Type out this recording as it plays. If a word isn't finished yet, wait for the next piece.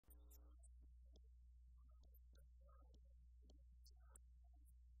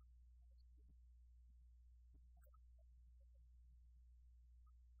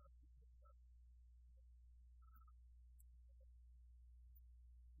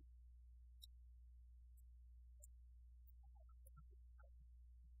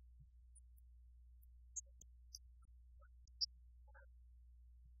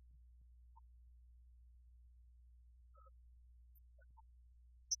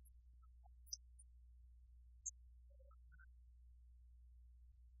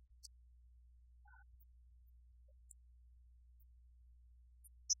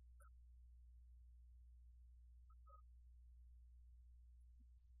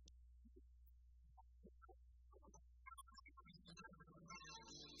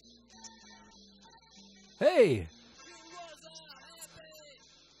Hey,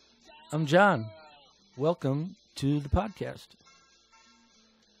 I'm John. Welcome to the podcast.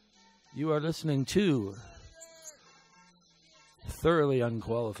 You are listening to Thoroughly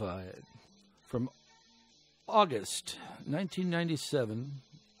Unqualified from August 1997.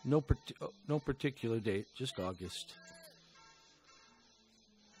 No particular date, just August.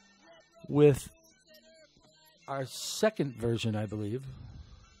 With our second version, I believe,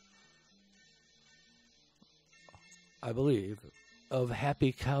 of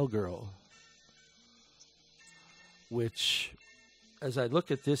Happy Cowgirl, which, as I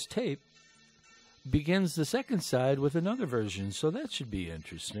look at this tape, begins the second side with another version, so that should be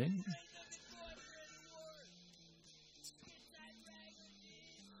interesting.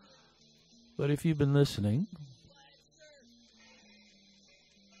 But if you've been listening,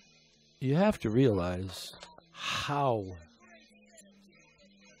 you have to realize how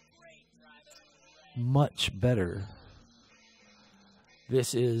much better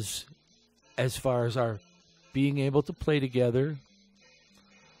this is as far as our being able to play together,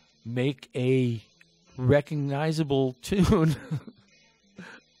 make a recognizable tune,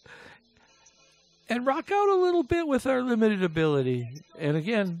 and rock out a little bit with our limited ability. And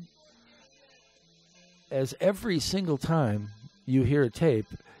again, as every single time you hear a tape,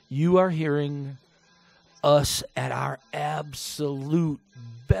 you are hearing us at our absolute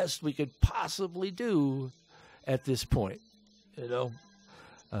best we could possibly do at this point. You know,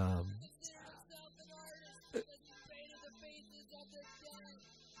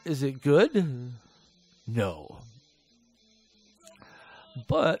 is it good? No.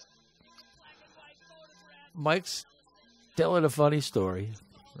 But Mike's telling a funny story,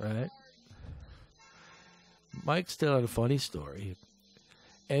 right? Mike's telling a funny story,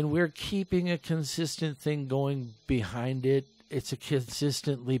 and we're keeping a consistent thing going behind it. It's a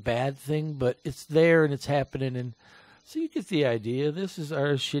consistently bad thing, but it's there and it's happening, and so you get the idea. This is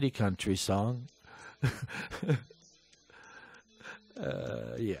our shitty country song.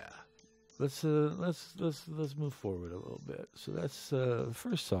 Yeah. Let's move forward a little bit. So that's the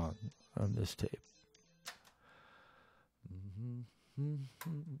first song on this tape.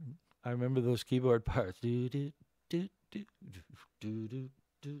 I remember those keyboard parts. Do do do do do do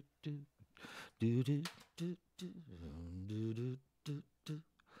do do do do do do do do.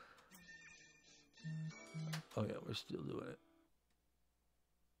 Oh yeah, we're still doing it.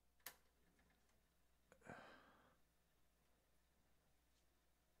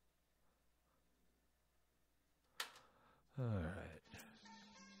 All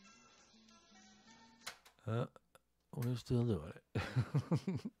right. We're still doing it.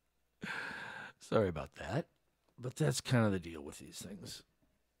 Sorry about that, but that's kind of the deal with these things.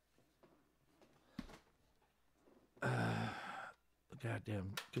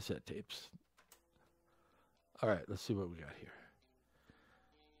 Goddamn cassette tapes. All right, let's see what we got here.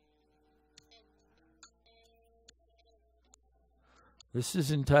 This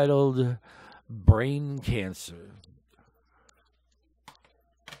is entitled Brain Cancer.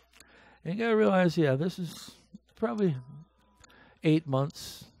 And you gotta realize, yeah, this is probably 8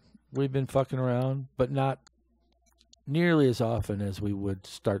 months we've been fucking around, but not nearly as often as we would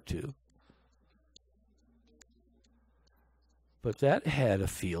start to. But that had a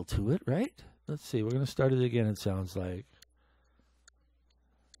feel to it, right? Let's see, we're going to start it again, it sounds like.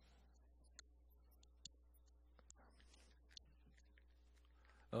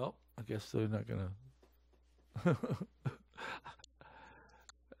 Oh, I guess they're not going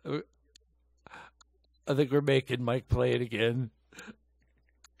to... I think we're making Mike play it again.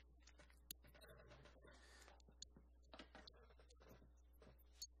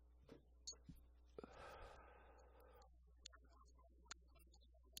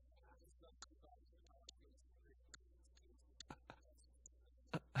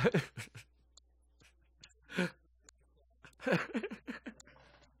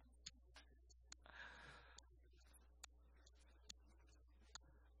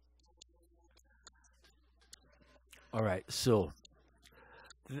 All right, so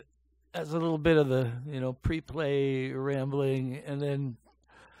that's a little bit of the, pre-play rambling, and then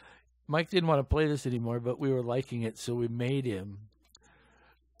Mike didn't want to play this anymore, but we were liking it, so we made him,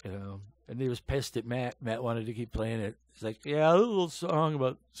 and he was pissed at Matt. Matt wanted to keep playing it. He's like, yeah, a little song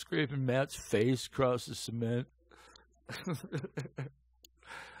about scraping Matt's face across the cement.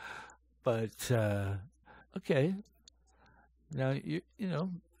 But, okay. Now,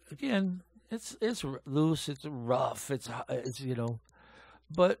 again, it's loose, it's rough, it's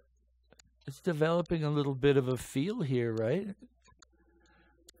but it's developing a little bit of a feel here, right?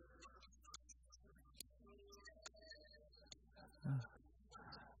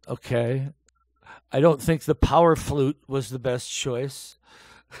 Okay. I don't think the power flute was the best choice.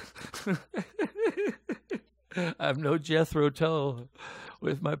 I'm no Jethro Tull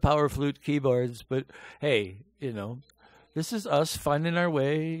with my power flute keyboards, but hey, this is us finding our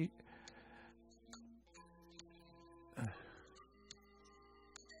way.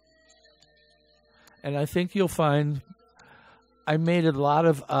 And I think you'll find I made a lot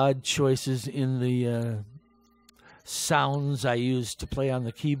of odd choices in the sounds I used to play on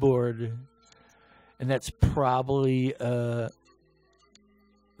the keyboard. And that's probably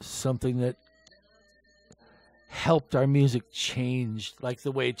something that helped our music change, like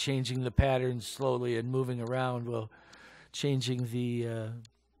the way changing the patterns slowly and moving around will changing the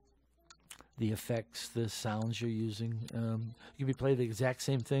effects, the sounds you're using. You can play the exact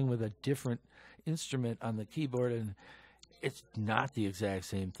same thing with a different instrument on the keyboard, and it's not the exact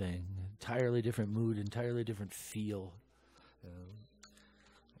same thing. Entirely different mood, entirely different feel.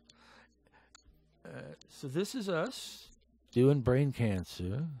 So this is us doing Brain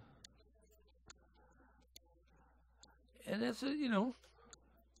Cancer. And that's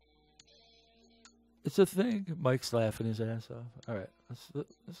it's a thing. Mike's laughing his ass off. All right,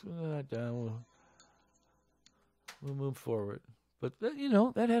 let's move that down. We'll move forward. But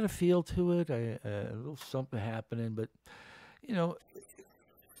that had a feel to it. A little something happening. But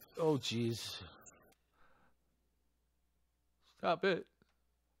oh geez, stop it.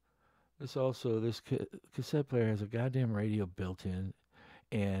 This cassette player has a goddamn radio built in,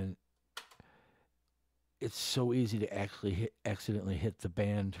 and it's so easy to actually accidentally hit the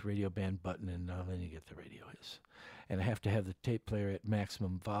radio band button, and now then you get the radio hiss. And I have to have the tape player at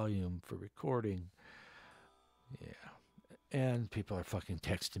maximum volume for recording. Yeah. And people are fucking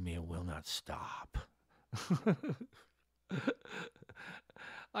texting me and will not stop.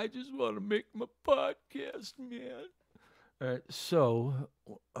 I just want to make my podcast, man. All right, so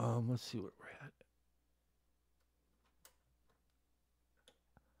let's see where we're at.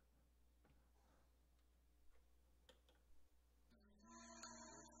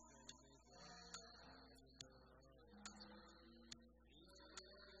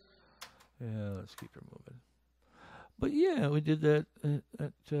 Yeah, let's keep her moving. But yeah, we did that. And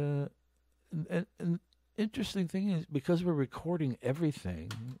interesting thing is, because we're recording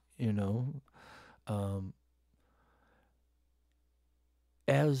everything,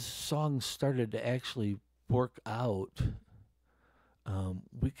 as songs started to actually work out,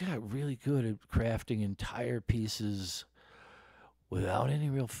 we got really good at crafting entire pieces without any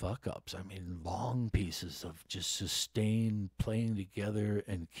real fuck ups. I mean, long pieces of just sustained playing together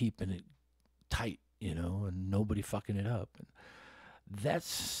and keeping it tight, and nobody fucking it up. And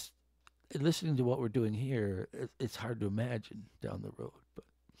that's, listening to what we're doing here, it's hard to imagine down the road. But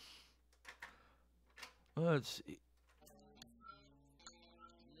let's see.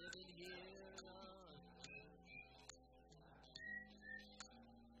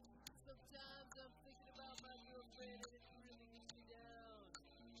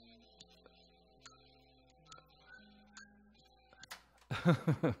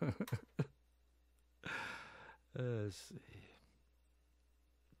 Let's see.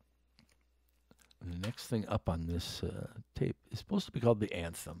 The next thing up on this tape is supposed to be called the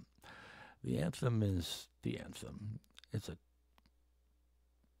anthem. The anthem is the anthem. It's a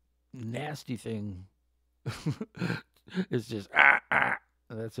nasty thing. It's just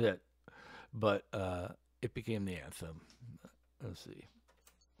that's it. But it became the anthem. Let's see.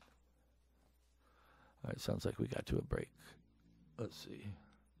 All right, sounds like we got to a break. Let's see.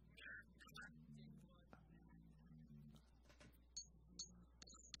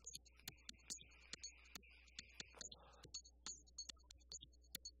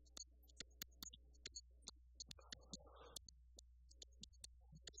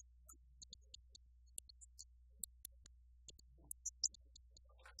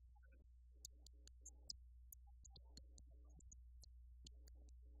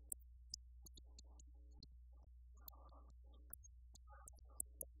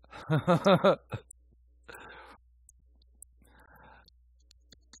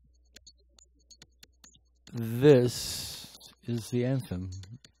 This is the anthem.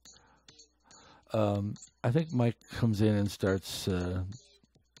 I think Mike comes in and starts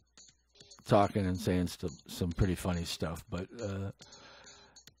talking and saying some pretty funny stuff, but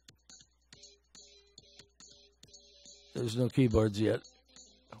there's no keyboards yet.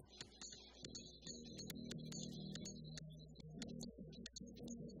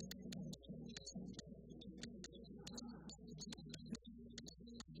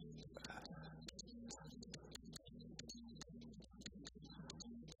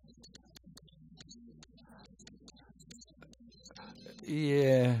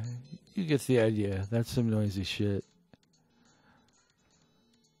 Yeah, You get the idea. That's some noisy shit.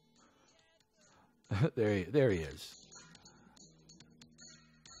 There he is.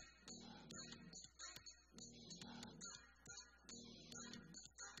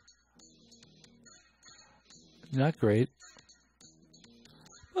 Not great,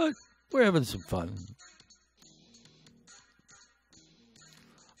 but we're having some fun.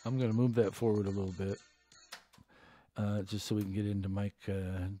 I'm going to move that forward a little bit, just so we can get into Mike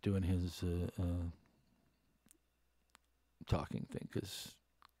doing his talking thing, because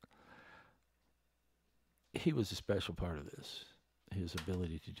he was a special part of this. His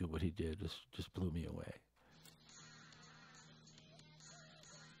ability to do what he did just blew me away.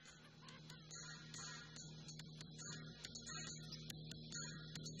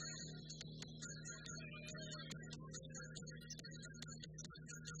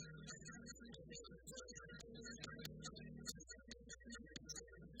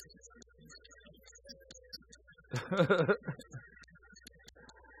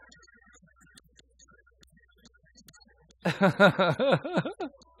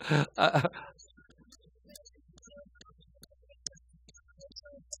 uh,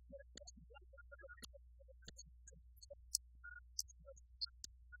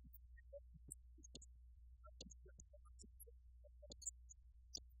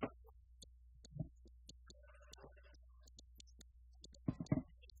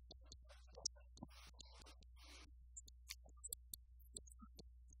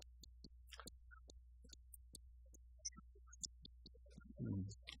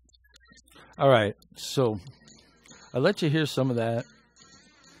 all right, so I let you hear some of that.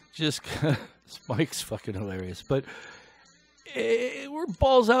 Just Mike's fucking hilarious, but we're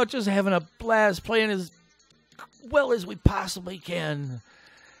balls out, just having a blast, playing as well as we possibly can.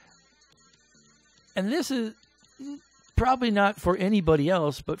 And this is probably not for anybody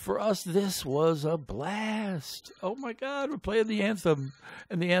else, but for us, this was a blast. Oh my God, we're playing the anthem,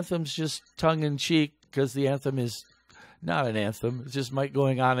 and the anthem's just tongue in cheek because the anthem is not an anthem. It's just Mike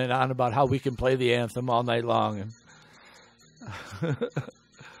going on and on about how we can play the anthem all night long.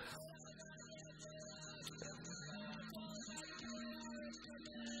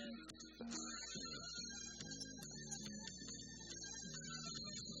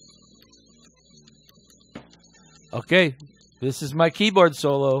 Okay, this is my keyboard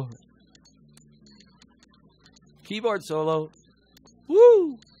solo. Keyboard solo.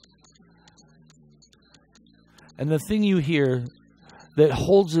 Woo! And the thing you hear that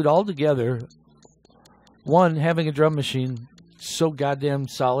holds it all together, one, having a drum machine so goddamn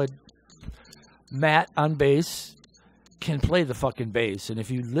solid. Matt on bass can play the fucking bass. And if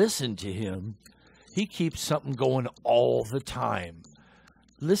you listen to him, he keeps something going all the time.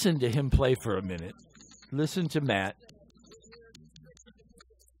 Listen to him play for a minute. Listen to Matt.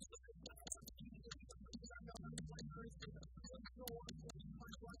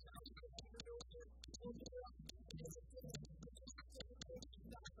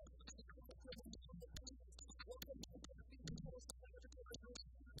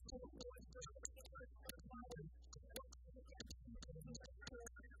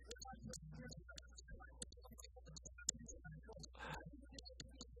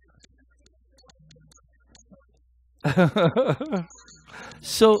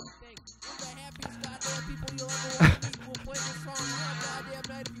 So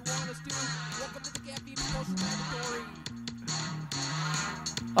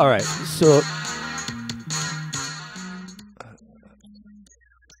all right, so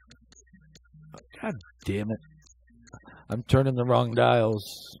God damn it, I'm turning the wrong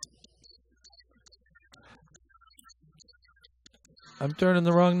dials. I'm turning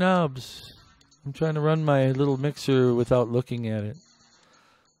the wrong knobs. I'm trying to run my little mixer without looking at it.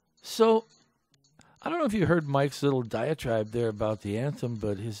 So, I don't know if you heard Mike's little diatribe there about the anthem,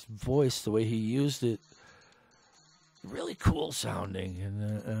 but his voice, the way he used it, really cool sounding.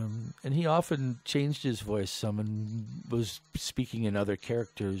 And he often changed his voice some and was speaking in other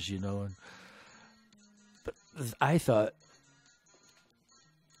characters, you know. But I thought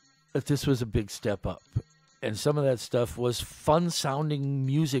that this was a big step up. And some of that stuff was fun-sounding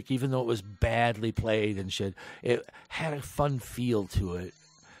music, even though it was badly played and shit. It had a fun feel to it,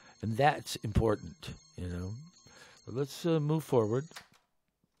 and that's important, you know. But let's move forward.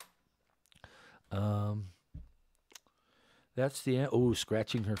 That's the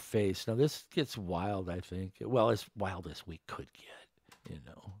scratching her face. Now this gets wild, I think. Well, as wild as we could get, you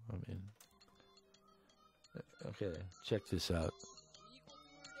know. I mean, okay, check this out.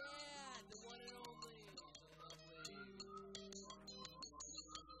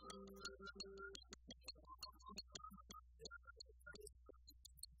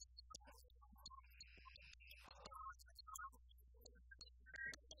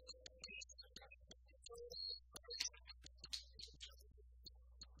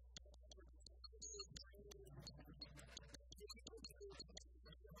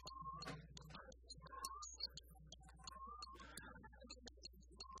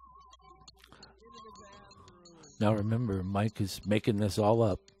 Now remember, Mike is making this all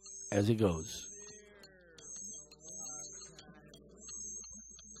up as he goes.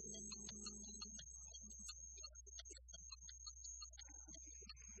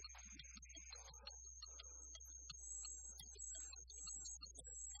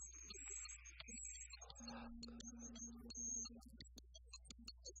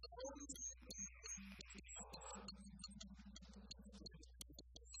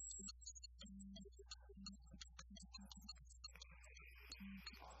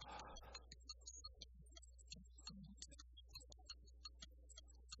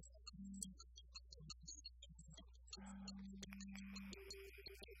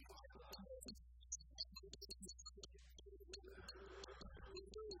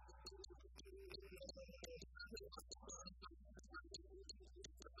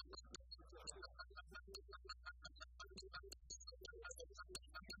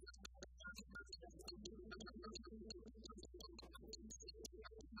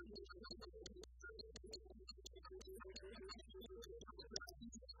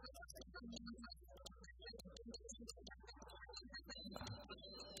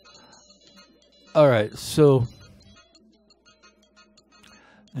 All right, so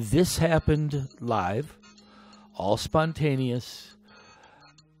this happened live, all spontaneous.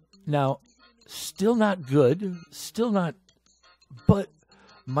 Now, still not good, still not, but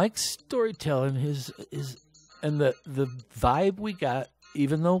Mike's storytelling, his and the vibe we got,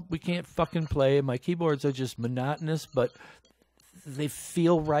 even though we can't fucking play, my keyboards are just monotonous, but they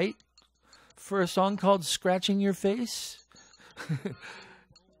feel right for a song called Scratching Your Face.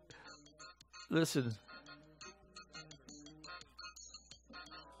 Listen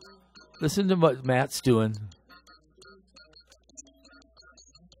to what Matt's doing.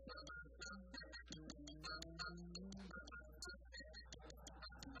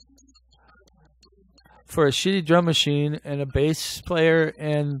 For a shitty drum machine and a bass player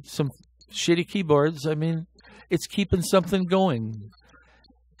and some shitty keyboards, I mean, it's keeping something going.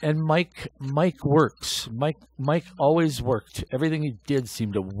 And Mike works. Mike always worked. Everything he did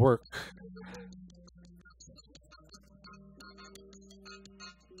seemed to work.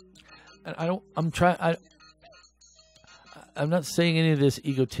 I'm not saying any of this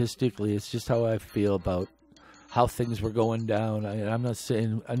egotistically. It's just how I feel about how things were going down. I'm not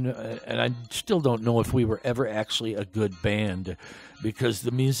saying, and I still don't know if we were ever actually a good band, because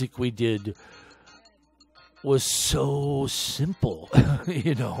the music we did was so simple,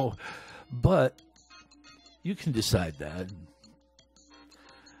 you know. But you can decide that.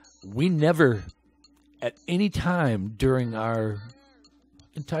 We never, at any time during our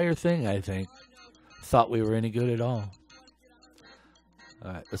entire thing, I think, thought we were any good at all.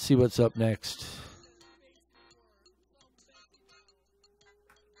 All right, let's see what's up next.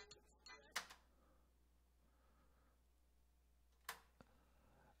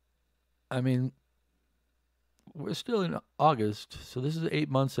 I mean, we're still in August, so this is 8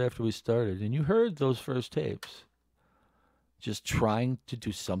 months after we started, and you heard those first tapes. Just trying to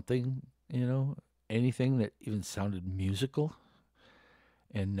do something, you know, anything that even sounded musical.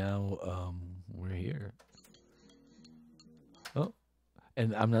 And now we're here. Oh,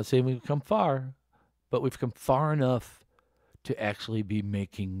 and I'm not saying we've come far, but we've come far enough to actually be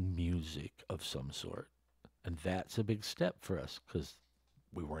making music of some sort. And that's a big step for us, because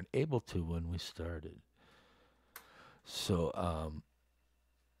we weren't able to when we started. So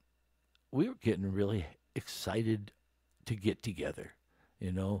we were getting really excited to get together.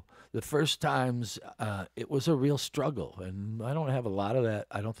 You know, the first times it was a real struggle, and I don't have a lot of that.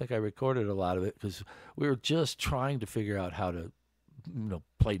 I don't think I recorded a lot of it because we were just trying to figure out how to, you know,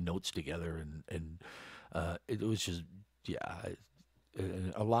 play notes together, and it was just, yeah.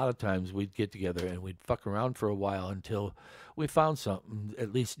 And a lot of times we'd get together and we'd fuck around for a while until we found something,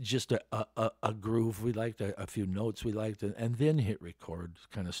 at least just a groove we liked, a few notes we liked, and then hit record,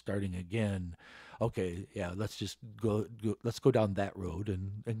 kind of starting again. Okay, yeah, let's just go let's go down that road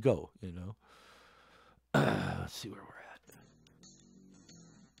and go, you know. Let's see where we're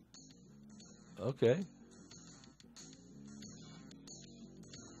at. Okay.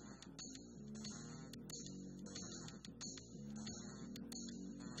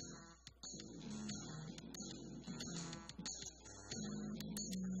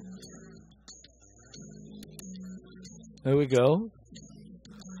 There we go.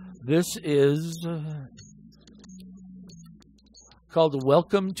 This is called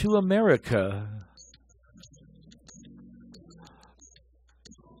Welcome to America.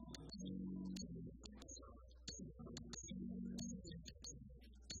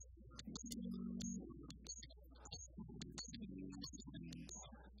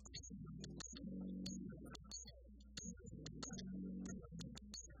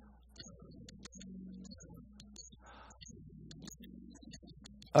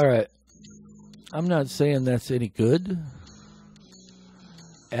 All right. I'm not saying that's any good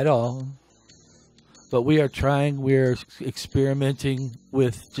at all, but we are trying, we're experimenting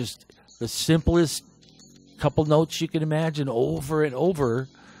with just the simplest couple notes you can imagine over and over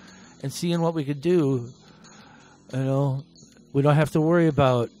and seeing what we could do. You know, we don't have to worry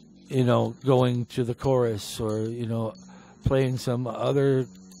about, going to the chorus or, playing some other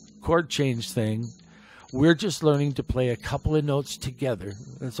chord change thing. We're just learning to play a couple of notes together.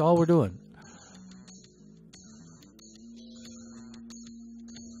 That's all we're doing.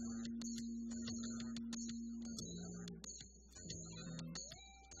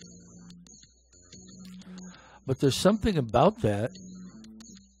 But there's something about that,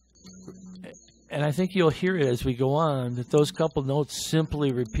 and I think you'll hear it as we go on, that those couple notes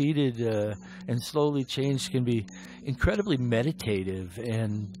simply repeated and slowly changed can be incredibly meditative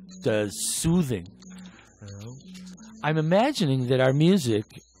and soothing. I'm imagining that our music,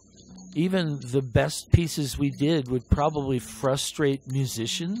 even the best pieces we did, would probably frustrate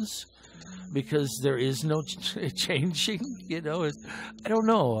musicians because there is no changing. I don't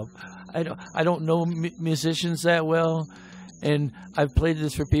know. I don't know musicians that well, and I've played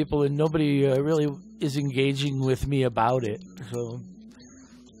this for people, and nobody really is engaging with me about it. So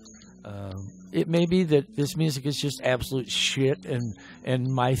it may be that this music is just absolute shit,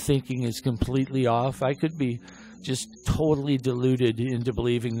 and my thinking is completely off. I could be just totally deluded into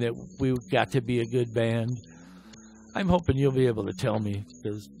believing that we've got to be a good band. I'm hoping you'll be able to tell me,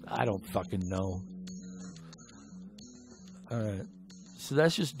 because I don't fucking know. All right. So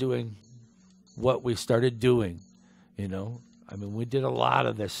that's just doing what we started doing, I mean, we did a lot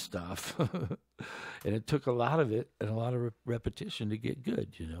of this stuff, and it took a lot of it and a lot of repetition to get good,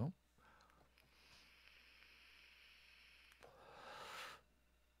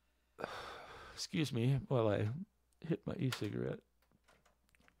 Excuse me while I hit my e-cigarette.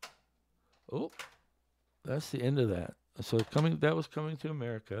 Oh, that's the end of that. So that was Coming to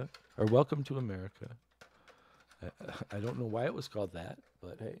America, or Welcome to America. I don't know why it was called that,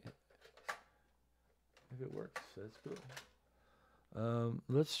 but hey, if it works, that's cool.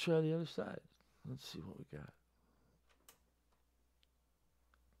 Let's try the other side. Let's see what we got.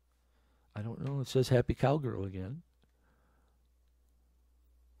 I don't know. It says Happy Cowgirl again.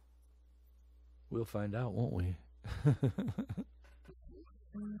 We'll find out, won't we?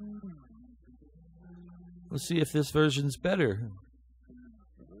 Let's see if this version's better.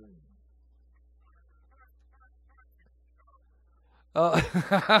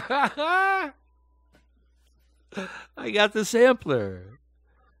 I got the sampler.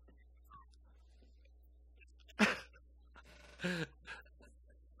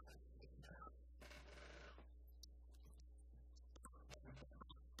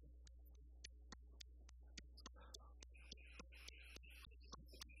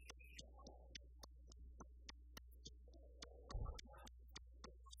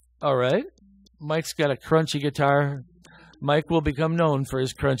 All right. Mike's got a crunchy guitar. Mike will become known for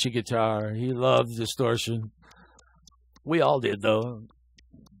his crunchy guitar. He loves distortion. We all did, though.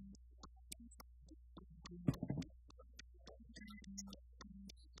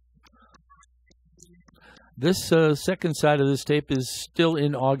 This second side of this tape is still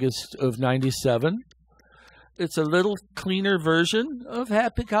in August of '97. It's a little cleaner version of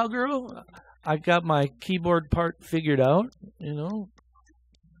Happy Cowgirl. I got my keyboard part figured out,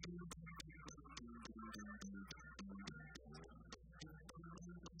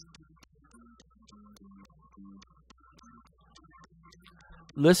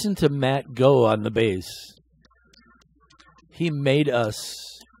 Listen to Matt go on the bass. He made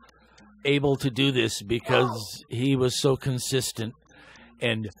us able to do this because he was so consistent.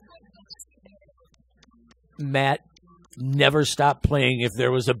 And Matt never stopped playing if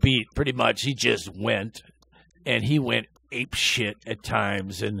there was a beat, pretty much. He just went. And he went ape shit at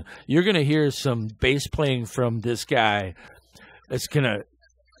times. And you're going to hear some bass playing from this guy that's going to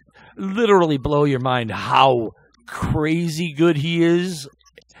literally blow your mind how crazy good he is.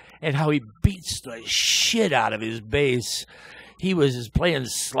 And how he beats the shit out of his bass. He was playing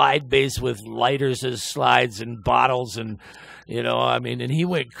slide bass with lighters as slides and bottles, and and he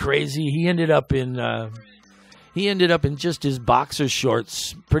went crazy. He ended up in just his boxer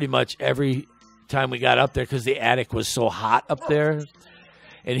shorts pretty much every time we got up there because the attic was so hot up there.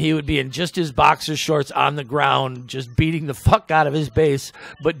 And he would be in just his boxer shorts on the ground, just beating the fuck out of his bass,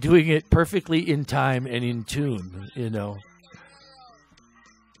 but doing it perfectly in time and in tune,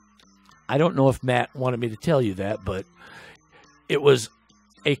 I don't know if Matt wanted me to tell you that, but it was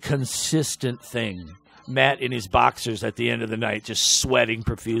a consistent thing. Matt in his boxers at the end of the night, just sweating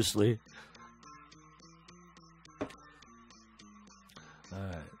profusely. All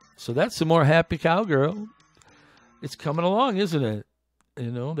right. So that's some more Happy Cowgirl. It's coming along, isn't it? You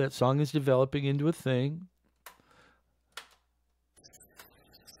know, that song is developing into a thing.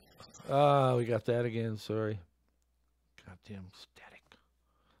 Ah, we got that again. Sorry. Goddamn static.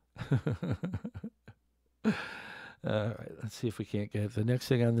 All right, let's see if we can't get it. The next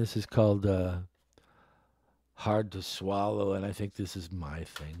thing on this is called Hard to Swallow, and I think this is my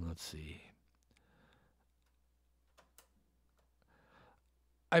thing. Let's see.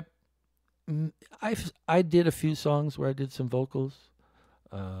 I I did a few songs where I did some vocals.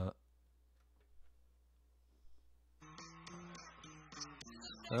 Uh,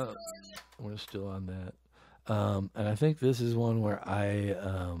 oh, we're still on that. And I think this is one where I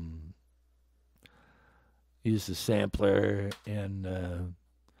used the sampler and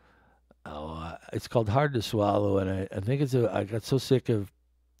it's called Hard to Swallow. And I think I got so sick of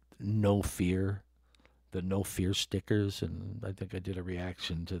No Fear, the No Fear stickers, and I think I did a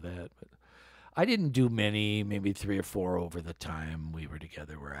reaction to that. But I didn't do many, maybe 3 or 4 over the time we were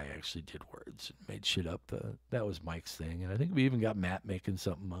together where I actually did words and made shit up. That was Mike's thing. And I think we even got Matt making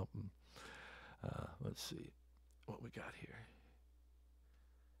something up. Let's see what we got here.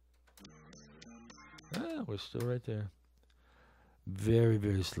 Ah, we're still right there. Very,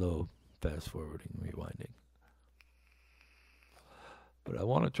 very slow fast forwarding, rewinding. But I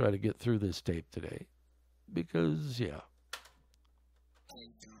want to try to get through this tape today because, yeah.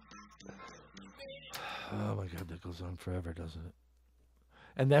 Oh my God, that goes on forever, doesn't it?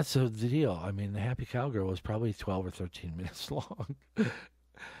 And that's the deal. I mean, the Happy Cowgirl was probably 12 or 13 minutes long.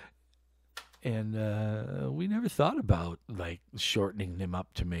 And we never thought about like shortening them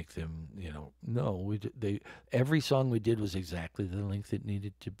up to make them, no, every song we did was exactly the length it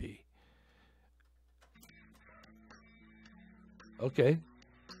needed to be. Okay.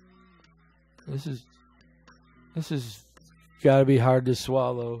 This is got to be hard to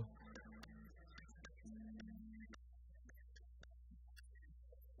swallow.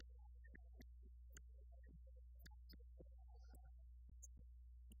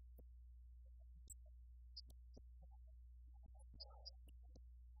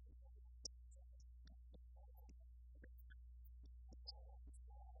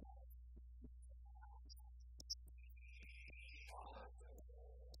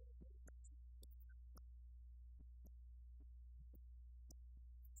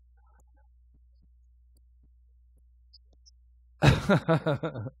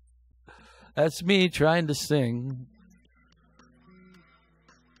 That's me trying to sing.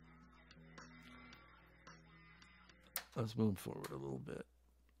 Let's move forward a little bit.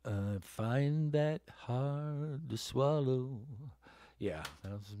 I find that hard to swallow. Yeah,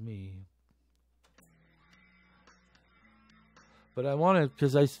 that was me. But I wanted,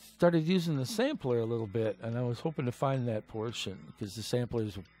 because I started using the sampler a little bit, and I was hoping to find that portion, because the sampler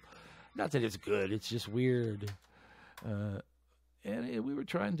is, not that it's good, it's just weird. And we were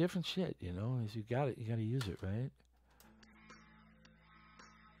trying different shit, as you got it, you got to use it, right?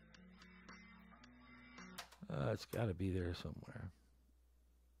 It's got to be there somewhere.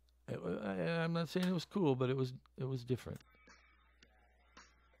 I'm not saying it was cool, but it was different.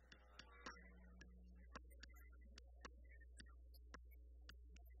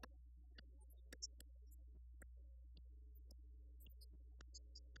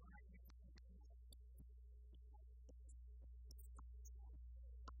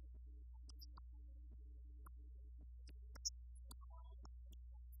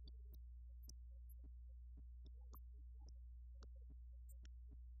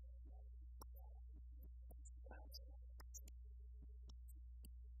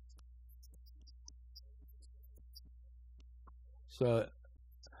 So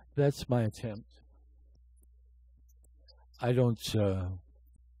that's my attempt. I don't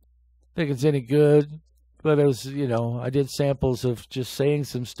think it's any good, but it was, I did samples of just saying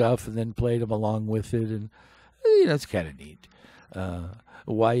some stuff and then played them along with it, and that's kind of neat. Uh,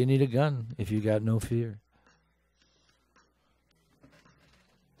 why you need a gun if you got no fear?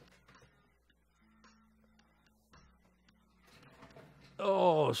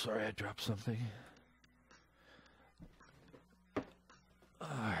 Oh, sorry, I dropped something.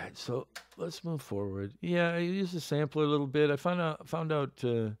 All right, so let's move forward. Yeah, I used the sampler a little bit. I found out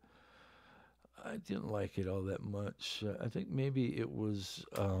I didn't like it all that much. I think maybe it was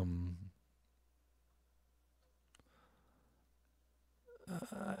I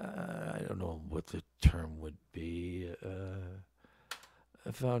don't know what the term would be.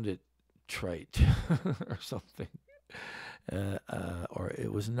 I found it trite or something. Or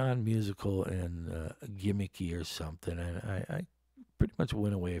it was non-musical and gimmicky or something, and I pretty much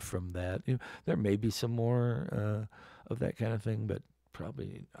went away from that. There may be some more of that kind of thing, but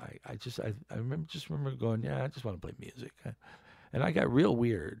probably I remember going, yeah, I just want to play music, and I got real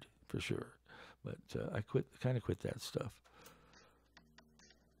weird for sure, but I kind of quit that stuff.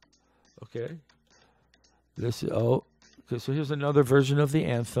 Okay, okay. So here's another version of the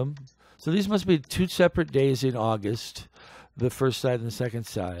anthem. So these must be two separate days in August, the first side and the second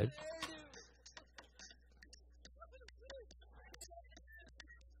side.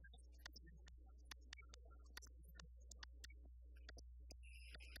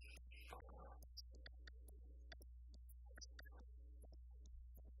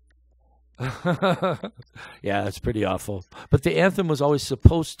 Yeah, it's pretty awful. But the anthem was always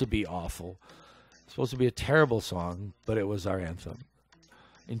supposed to be awful. It's supposed to be a terrible song, but it was our anthem.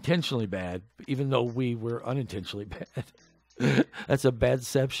 Intentionally bad, even though we were unintentionally bad. That's a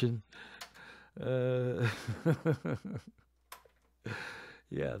badception. Uh,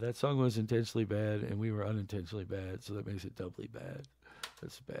 yeah, that song was intentionally bad, and we were unintentionally bad, so that makes it doubly bad.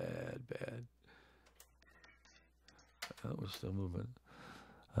 That's bad, bad. That was still moving.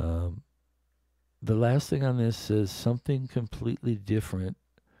 The last thing on this says something completely different.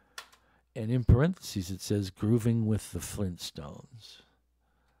 And in parentheses, it says grooving with the Flintstones.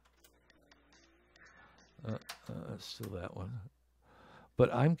 Still that one.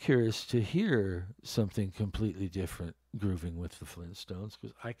 But I'm curious to hear something completely different grooving with the Flintstones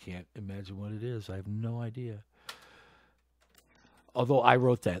because I can't imagine what it is. I have no idea. Although I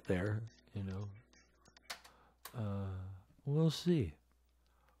wrote that there, you know. We'll see.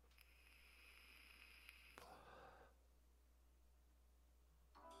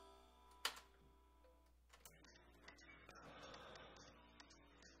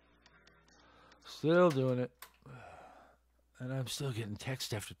 Still doing it. And I'm still getting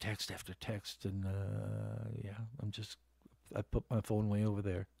text after text after text. And yeah, I put my phone way over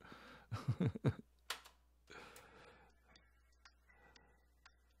there.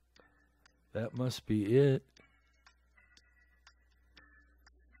 That must be it.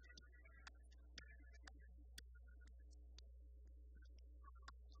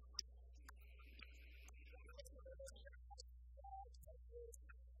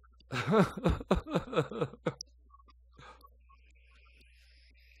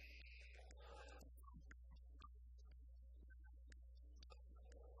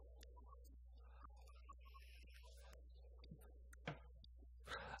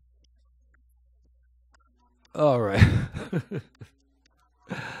 All right.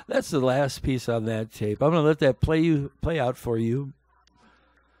 That's the last piece on that tape. I'm going to let that play out for you.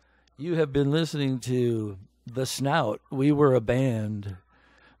 You have been listening to The Snout. We were a band.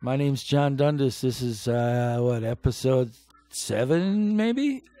 My name's John Dundas. This is, episode 7,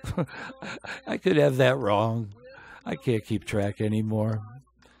 maybe? I could have that wrong. I can't keep track anymore.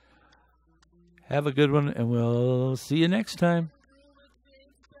 Have a good one, and we'll see you next time.